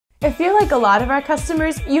If you're like a lot of our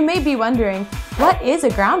customers, you may be wondering, what is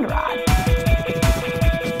a ground rod?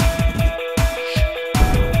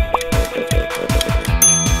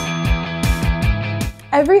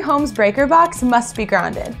 Every home's breaker box must be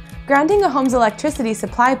grounded. Grounding a home's electricity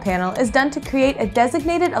supply panel is done to create a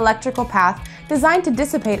designated electrical path designed to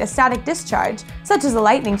dissipate a static discharge, such as a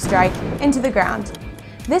lightning strike, into the ground.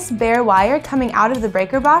 This bare wire coming out of the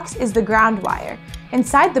breaker box is the ground wire.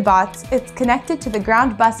 Inside the box, it's connected to the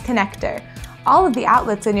ground bus connector. All of the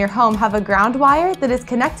outlets in your home have a ground wire that is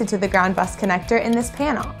connected to the ground bus connector in this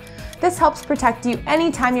panel. This helps protect you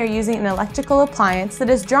anytime you're using an electrical appliance that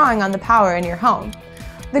is drawing on the power in your home.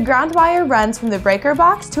 The ground wire runs from the breaker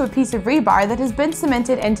box to a piece of rebar that has been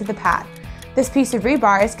cemented into the pad. This piece of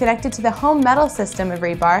rebar is connected to the home metal system of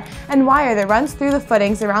rebar and wire that runs through the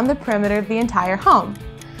footings around the perimeter of the entire home.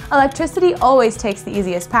 Electricity always takes the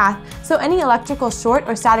easiest path, so any electrical short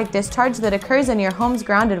or static discharge that occurs in your home's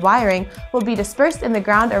grounded wiring will be dispersed in the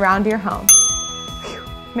ground around your home. Phew,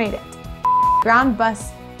 made it. Ground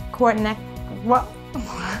bus connect. What?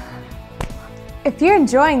 If you're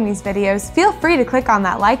enjoying these videos, feel free to click on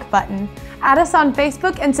that like button. Add us on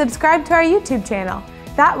Facebook and subscribe to our YouTube channel.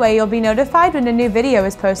 That way you'll be notified when a new video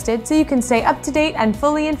is posted so you can stay up to date and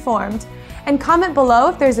fully informed. And comment below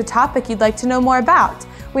if there's a topic you'd like to know more about.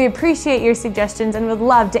 We appreciate your suggestions and would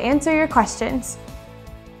love to answer your questions.